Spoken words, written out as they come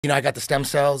You know, I got the stem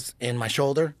cells in my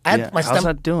shoulder. I had my How's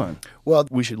that doing? Well,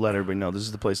 we should let everybody know this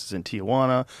is the place that's in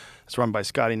Tijuana. It's run by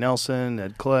Scotty Nelson,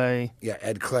 Ed Clay. Yeah,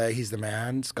 Ed Clay, he's the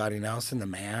man. Scotty Nelson, the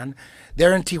man.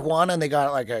 They're in Tijuana, and they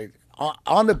got like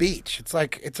on the beach. It's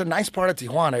like, it's a nice part of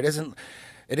Tijuana. It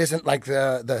isn't like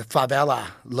the favela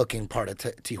looking part of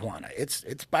Tijuana.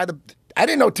 It's by the. I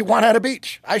didn't know Tijuana had a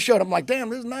beach. I showed them like, damn,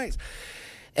 this is nice.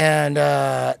 And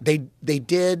they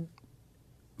did.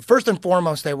 First and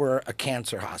foremost, they were a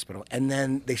cancer hospital, and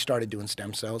then they started doing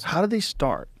stem cells. How did they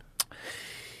start?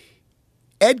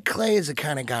 Ed Clay is the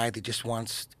kind of guy that just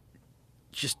wants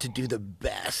just to do the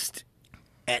best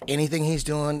at anything he's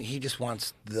doing. He just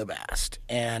wants the best.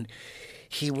 And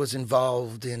he was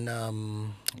involved in,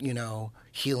 you know,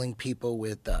 healing people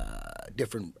with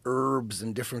different herbs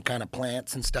and different kind of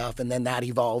plants and stuff. And then that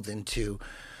evolved into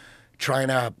trying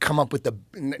to come up with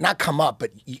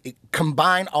but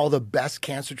combine all the best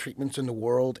cancer treatments in the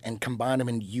world and combine them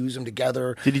and use them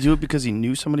together. Did he do it because he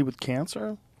knew somebody with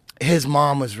cancer? His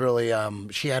mom was really,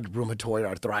 she had rheumatoid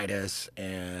arthritis,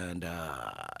 and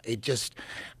it just,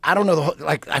 I don't know,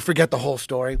 I forget the whole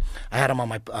story. I had him on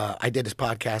my, I did his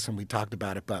podcast and we talked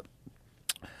about it, but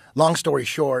long story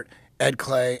short, Ed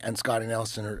Clay and Scotty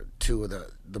Nelson are two of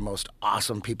the most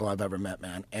awesome people I've ever met,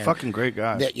 man. And fucking great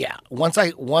guys. yeah.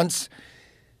 Once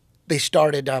they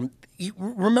started, you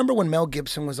remember when Mel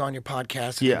Gibson was on your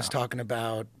podcast and he was talking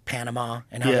about Panama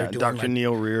and how they're doing Dr.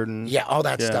 Neil Reardon. Yeah, all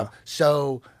that stuff.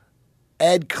 So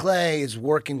Ed Clay is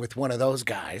working with one of those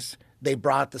guys. They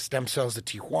brought the stem cells to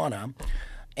Tijuana,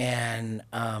 and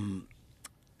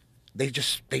they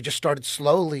just started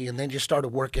slowly, and then just started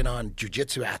working on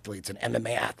jiu-jitsu athletes and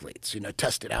MMA athletes, you know,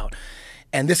 test it out.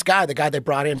 And this guy, the guy they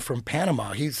brought in from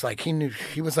Panama, he's like,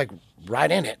 he was like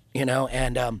right in it, you know.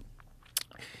 And I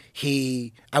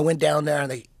went down there,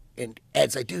 and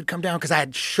Ed's like, dude, come down, because I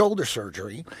had shoulder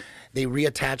surgery. They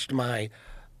reattached my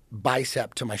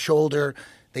bicep to my shoulder.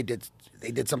 They did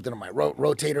something on my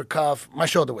rotator cuff. My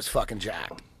shoulder was fucking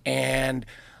jacked. And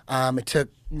it took,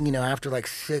 you know, after like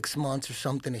 6 months or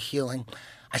something of healing,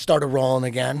 I started rolling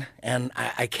again, and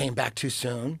I came back too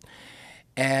soon.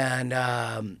 And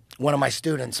one of my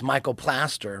students, Michael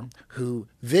Plaster, who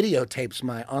videotapes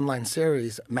my online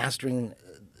series, Mastering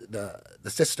the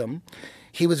System,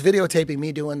 he was videotaping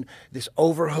me doing this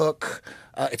overhook.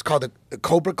 It's called the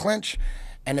Cobra Clinch,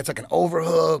 and it's like an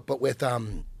overhook, but with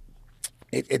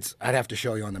it's I'd have to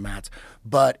show you on the mats,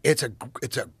 but it's a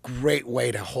great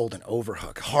way to hold an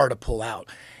overhook, hard to pull out.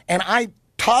 And I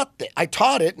taught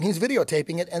it, and he's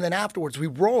videotaping it, and then afterwards we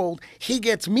rolled. He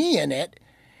gets me in it,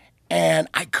 and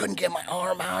I couldn't get my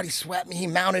arm out. He swept me. He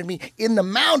mounted me. In the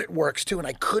mount, it works too, and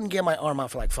I couldn't get my arm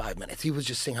out for like 5 minutes. He was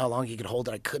just seeing how long he could hold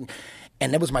it. I couldn't,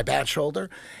 and it was my bad shoulder.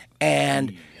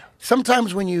 And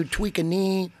sometimes when you tweak a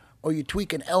knee or you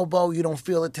tweak an elbow, you don't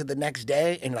feel it till the next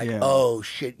day, and you're like, oh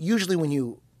shit. Usually when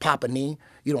you pop a knee,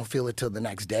 you don't feel it till the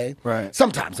next day. Right.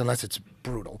 Sometimes, unless it's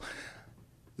brutal.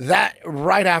 That,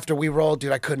 right after we rolled,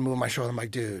 dude, I couldn't move my shoulder. I'm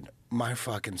like, dude, my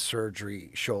fucking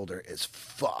surgery shoulder is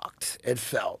fucked. It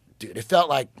felt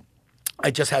like I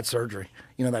just had surgery.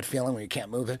 You know that feeling when you can't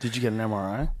move it? Did you get an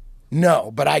MRI?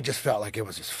 No, but I just felt like it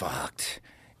was just fucked.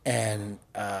 And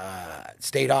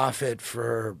stayed off it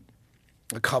for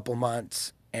a couple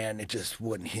months, and it just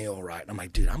wouldn't heal right. And I'm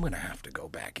like, dude, I'm going to have to go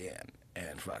back in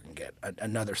and fucking get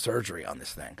another surgery on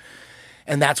this thing.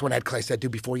 And that's when Ed Clay said,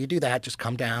 dude, before you do that, just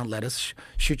come down, let us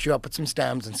shoot you up with some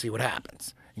stems and see what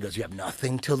happens. He goes, you have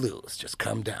nothing to lose, just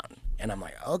come down. And I'm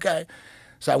like, okay.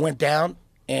 So I went down,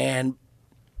 and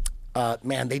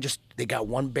man, they got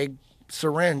one big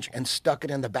syringe and stuck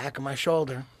it in the back of my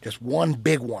shoulder, just one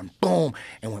big one, boom,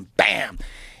 and went bam.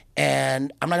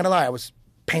 And I'm not going to lie, I was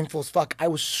painful as fuck. I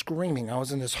was screaming. I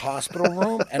was in this hospital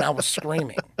room, and I was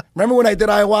screaming. Remember when I did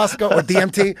ayahuasca or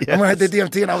DMT? Yes. Remember when I did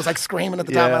DMT and I was like screaming at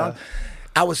the top of my lungs?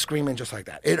 I was screaming just like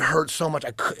that. It hurt so much.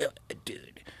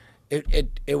 Dude,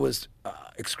 it was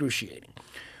excruciating.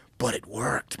 But it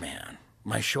worked, man.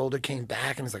 My shoulder came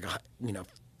back, and it's like, you know,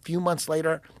 a few months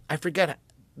later, I forget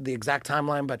the exact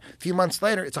timeline, but a few months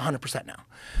later, it's 100% now.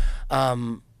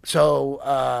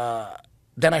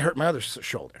 Then I hurt my other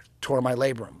shoulder, tore my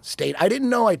labrum. I didn't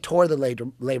know I tore the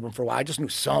labrum for a while. I just knew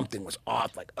something was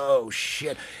off, like, oh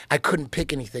shit. I couldn't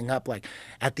pick anything up. Like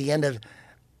at the end of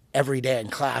every day in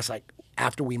class, like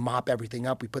after we mop everything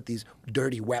up, we put these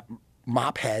dirty, wet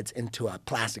mop heads into a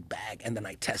plastic bag, and then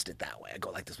I test it that way. I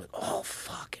go like this, like, oh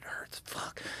fuck, it hurts,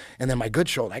 fuck. And then my good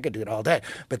shoulder, I could do it all day.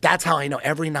 But that's how I know.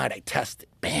 Every night I test it,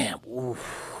 bam, ooh,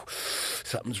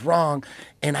 something's wrong.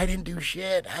 And I didn't do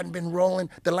shit. I hadn't been rolling.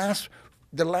 The last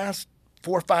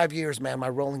 4 or 5 years, man, my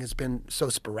rolling has been so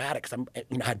sporadic. 'Cause I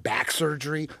had back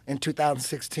surgery in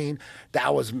 2016.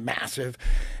 That was massive.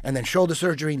 And then shoulder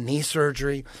surgery, knee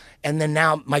surgery. And then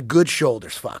now my good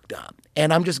shoulder's fucked up.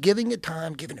 And I'm just giving it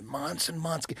time, giving it months and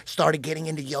months. Started getting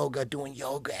into yoga, doing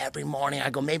yoga every morning. I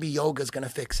go, maybe yoga's going to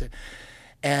fix it.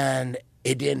 And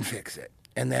it didn't fix it.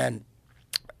 And then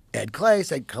Ed Clay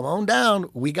said, come on down.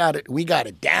 We got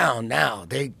it down now.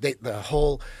 The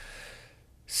whole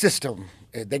system,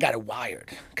 they got it wired.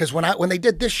 Because when they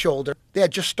did this shoulder, they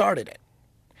had just started it.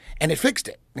 And it fixed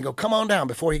it. They go, come on down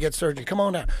before you get surgery. Come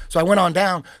on down. So I went on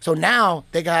down. So now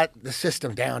they got the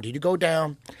system down. Dude, you go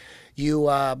down,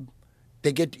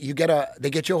 they get you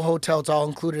a hotel. It's all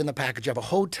included in the package. You have a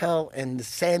hotel in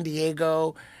San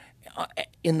Diego,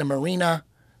 in the marina.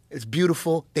 It's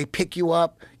beautiful. They pick you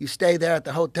up. You stay there at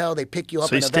the hotel. They pick you up.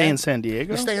 So you stay in San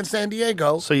Diego? You stay in San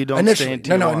Diego. So you don't initially. stay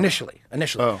in Tijuana? No, initially.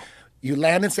 Oh. You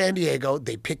land in San Diego.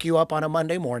 They pick you up on a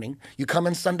Monday morning. You come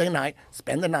in Sunday night,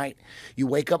 spend the night. You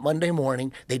wake up Monday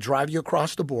morning. They drive you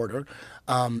across the border.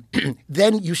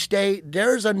 Then you stay.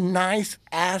 There's a nice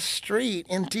ass street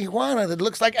in Tijuana that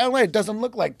looks like LA. It doesn't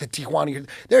look like the Tijuana.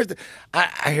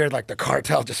 I hear like the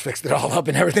cartel just fixed it all up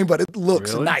and everything, but it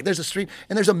looks Really? nice. There's a street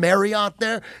and there's a Marriott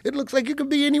there. It looks like you could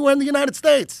be anywhere in the United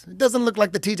States. It doesn't look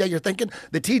like the TJ you're thinking.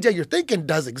 The TJ you're thinking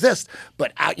does exist,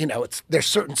 but there's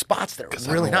certain spots that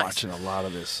are really nice. Watching a lot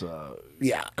of this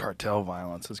Yeah. cartel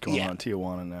violence that's going on in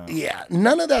Tijuana now. Yeah,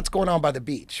 none of that's going on by the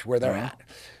beach where they're at.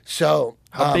 So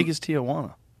How big is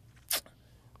Tijuana?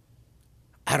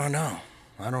 I don't know.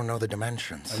 I don't know the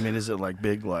dimensions. I mean, is it like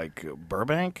big like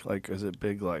Burbank? Like, is it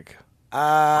big like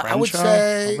I would Crenshaw?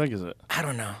 say, How big is it? I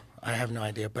don't know. I have no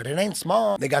idea, but it ain't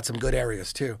small. They got some good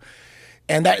areas too,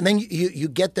 and then you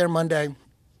get there Monday.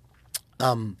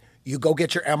 You go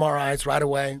get your MRIs right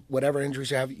away. Whatever injuries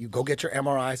you have, you go get your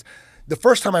MRIs. The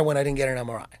first time I went, I didn't get an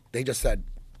MRI. They just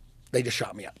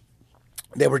shot me up.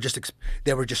 They were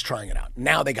just trying it out.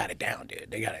 Now they got it down, dude.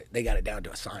 They got it down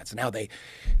to a science. Now they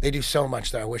do so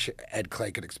much that I wish Ed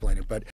Clay could explain it. But